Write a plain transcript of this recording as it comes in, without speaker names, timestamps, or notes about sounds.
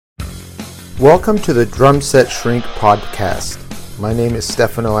Welcome to the Drum Set Shrink podcast. My name is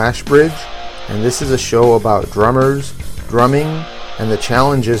Stefano Ashbridge, and this is a show about drummers, drumming, and the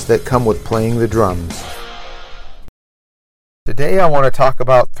challenges that come with playing the drums. Today I want to talk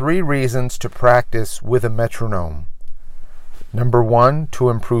about 3 reasons to practice with a metronome. Number 1,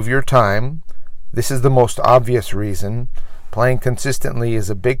 to improve your time. This is the most obvious reason. Playing consistently is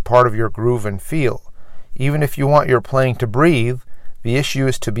a big part of your groove and feel. Even if you want your playing to breathe, the issue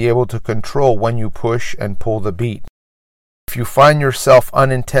is to be able to control when you push and pull the beat. If you find yourself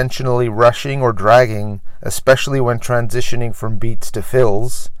unintentionally rushing or dragging, especially when transitioning from beats to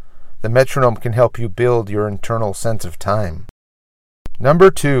fills, the metronome can help you build your internal sense of time.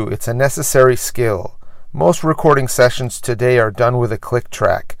 Number 2, it's a necessary skill. Most recording sessions today are done with a click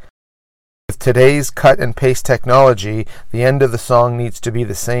track. With today's cut and paste technology, the end of the song needs to be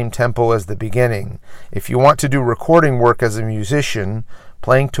the same tempo as the beginning. If you want to do recording work as a musician,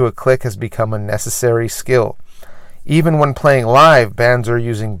 playing to a click has become a necessary skill. Even when playing live, bands are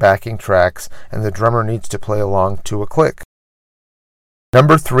using backing tracks, and the drummer needs to play along to a click.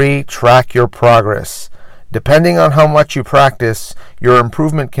 Number 3, track your progress. Depending on how much you practice, your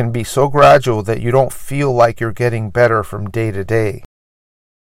improvement can be so gradual that you don't feel like you're getting better from day to day.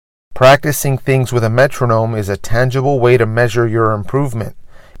 Practicing things with a metronome is a tangible way to measure your improvement.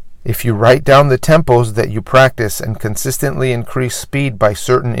 If you write down the tempos that you practice and consistently increase speed by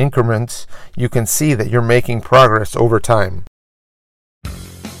certain increments, you can see that you're making progress over time.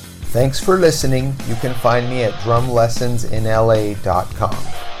 Thanks for listening. You can find me at drumlessonsinla.com.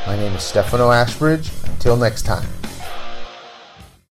 My name is Stefano Ashbridge. Until next time.